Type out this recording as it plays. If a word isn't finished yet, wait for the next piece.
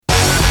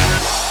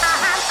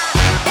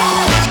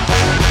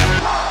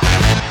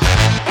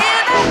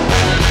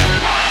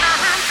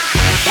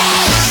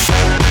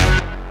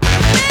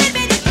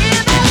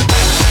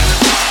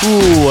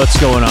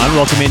going on?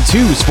 Welcome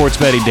into Sports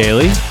Betting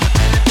Daily.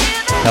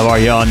 How are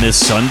you on this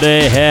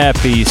Sunday?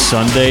 Happy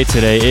Sunday.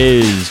 Today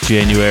is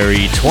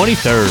January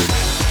 23rd.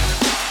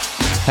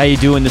 How you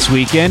doing this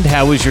weekend?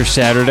 How was your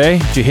Saturday?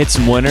 Did you hit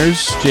some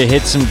winners? Did you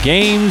hit some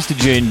games?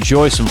 Did you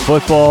enjoy some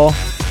football?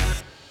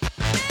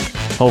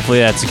 Hopefully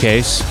that's the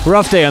case.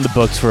 Rough day on the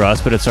books for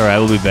us, but it's all right.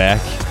 We'll be back.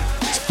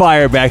 Let's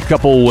fire back a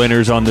couple of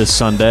winners on this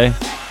Sunday.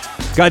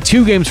 Got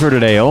 2 games for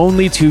today.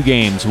 Only 2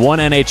 games. One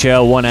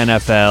NHL, one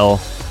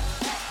NFL.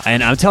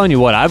 And I'm telling you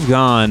what, I've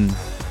gone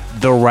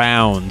the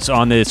rounds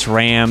on this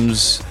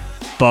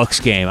Rams-Bucks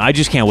game. I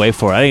just can't wait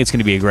for it. I think it's going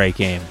to be a great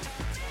game.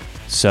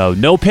 So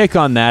no pick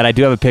on that. I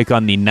do have a pick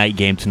on the night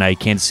game tonight,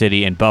 Kansas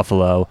City and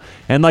Buffalo.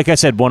 And like I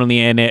said, one in the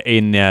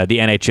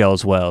NHL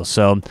as well.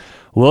 So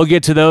we'll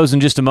get to those in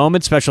just a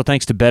moment. Special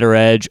thanks to Better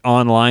Edge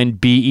online,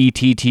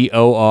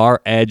 BETTOR,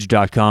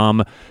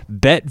 edge.com.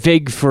 Bet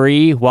vig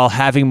free while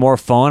having more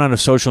fun on a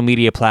social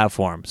media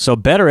platform. So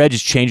Better Edge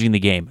is changing the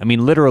game. I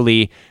mean,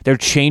 literally, they're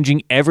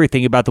changing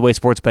everything about the way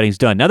sports betting is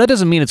done. Now, that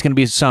doesn't mean it's going to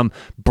be some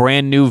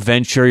brand new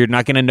venture. You're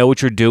not going to know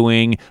what you're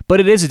doing, but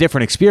it is a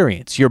different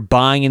experience. You're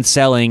buying and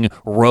selling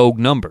rogue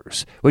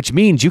numbers, which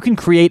means you can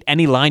create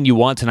any line you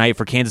want tonight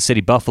for Kansas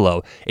City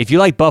Buffalo. If you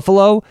like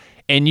Buffalo,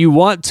 and you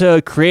want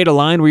to create a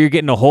line where you're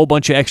getting a whole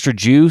bunch of extra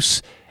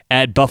juice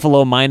at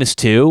Buffalo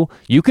 -2,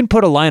 you can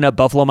put a line up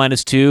Buffalo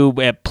 -2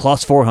 at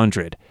plus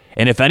 400.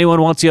 And if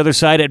anyone wants the other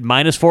side at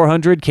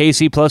 -400,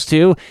 KC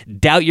 +2,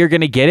 doubt you're going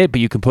to get it,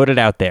 but you can put it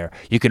out there.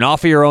 You can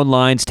offer your own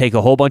lines, take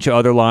a whole bunch of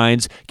other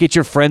lines, get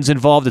your friends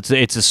involved.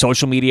 It's a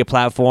social media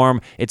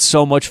platform. It's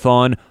so much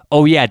fun.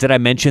 Oh yeah, did I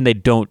mention they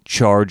don't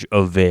charge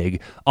a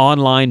vig?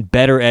 Online,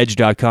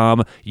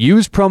 betteredge.com.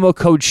 Use promo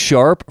code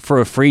SHARP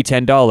for a free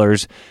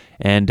 $10.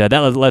 And that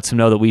lets them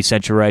know that we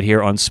sent you right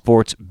here on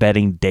Sports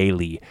Betting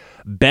Daily.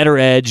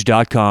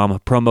 BetterEdge.com,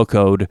 promo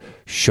code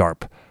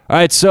SHARP. All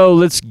right, so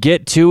let's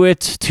get to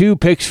it. 2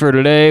 picks for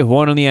today,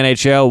 one in the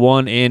NHL,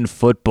 one in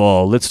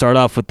football. Let's start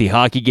off with the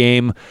hockey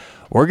game.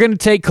 We're going to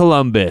take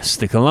Columbus,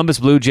 the Columbus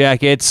Blue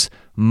Jackets,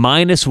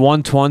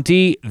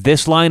 -120.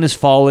 This line is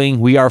falling.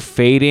 We are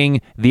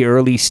fading the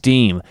early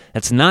steam.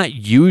 That's not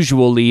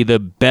usually the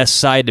best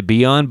side to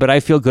be on, but I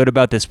feel good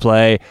about this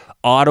play.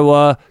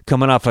 Ottawa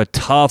coming off a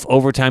tough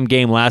overtime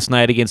game last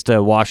night against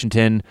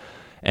Washington.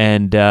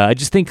 And I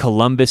just think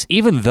Columbus,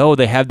 even though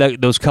they have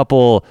those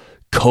couple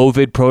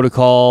COVID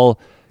protocol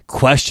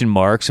question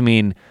marks, I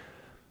mean,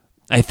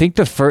 I think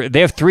they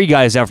have 3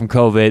 guys out from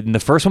COVID, and the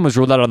first one was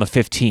ruled out on the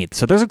 15th.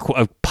 So there's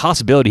a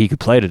possibility he could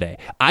play today.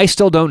 I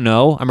still don't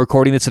know. I'm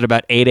recording this at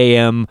about 8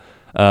 a.m.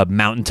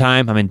 Mountain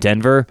Time. I'm in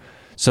Denver.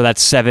 So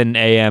that's 7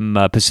 a.m.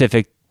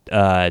 Pacific,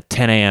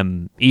 10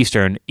 a.m.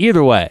 Eastern.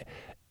 Either way,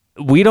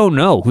 we don't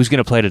know who's going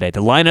to play today.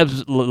 The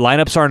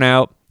lineups aren't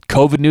out.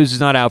 COVID news is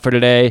not out for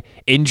today.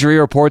 Injury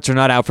reports are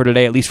not out for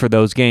today, at least for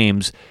those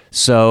games.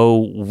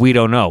 So we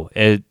don't know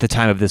at the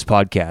time of this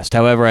podcast.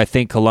 However, I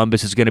think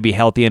Columbus is going to be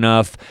healthy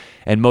enough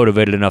and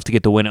motivated enough to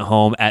get the win at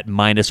home at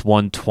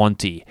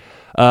 -120.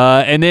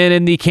 And then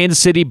in the Kansas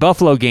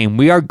City-Buffalo game,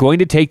 we are going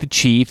to take the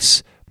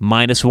Chiefs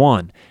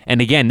 -1.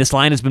 And again, this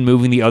line has been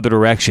moving the other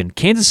direction.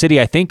 Kansas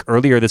City, I think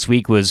earlier this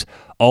week, was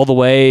all the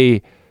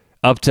way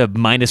up to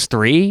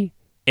 -3.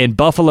 And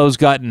Buffalo's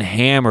gotten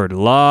hammered. A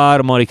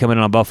lot of money coming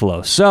in on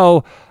Buffalo.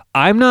 So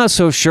I'm not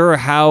so sure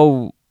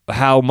how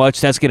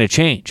much that's going to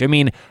change. I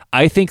mean,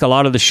 I think a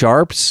lot of the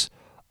sharps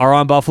are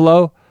on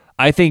Buffalo.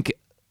 I think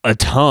a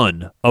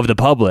ton of the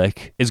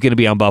public is going to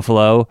be on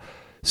Buffalo.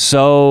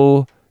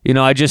 So,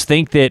 I just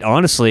think that,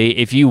 honestly,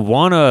 if you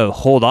want to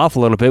hold off a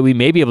little bit, we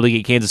may be able to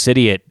get Kansas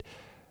City at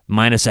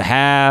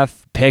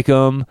 -0.5, pick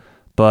them.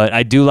 But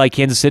I do like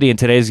Kansas City in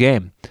today's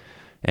game.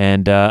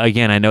 And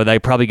again, I know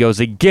that probably goes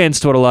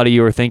against what a lot of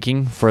you are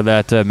thinking for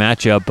that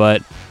matchup,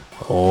 but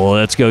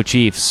let's go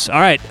Chiefs.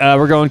 All right,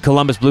 we're going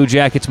Columbus Blue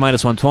Jackets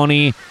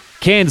 -120,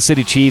 Kansas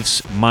City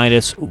Chiefs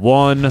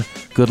 -1.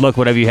 Good luck,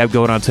 whatever you have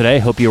going on today.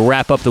 Hope you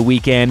wrap up the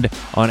weekend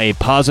on a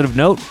positive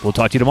note. We'll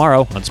talk to you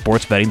tomorrow on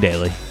Sports Betting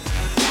Daily.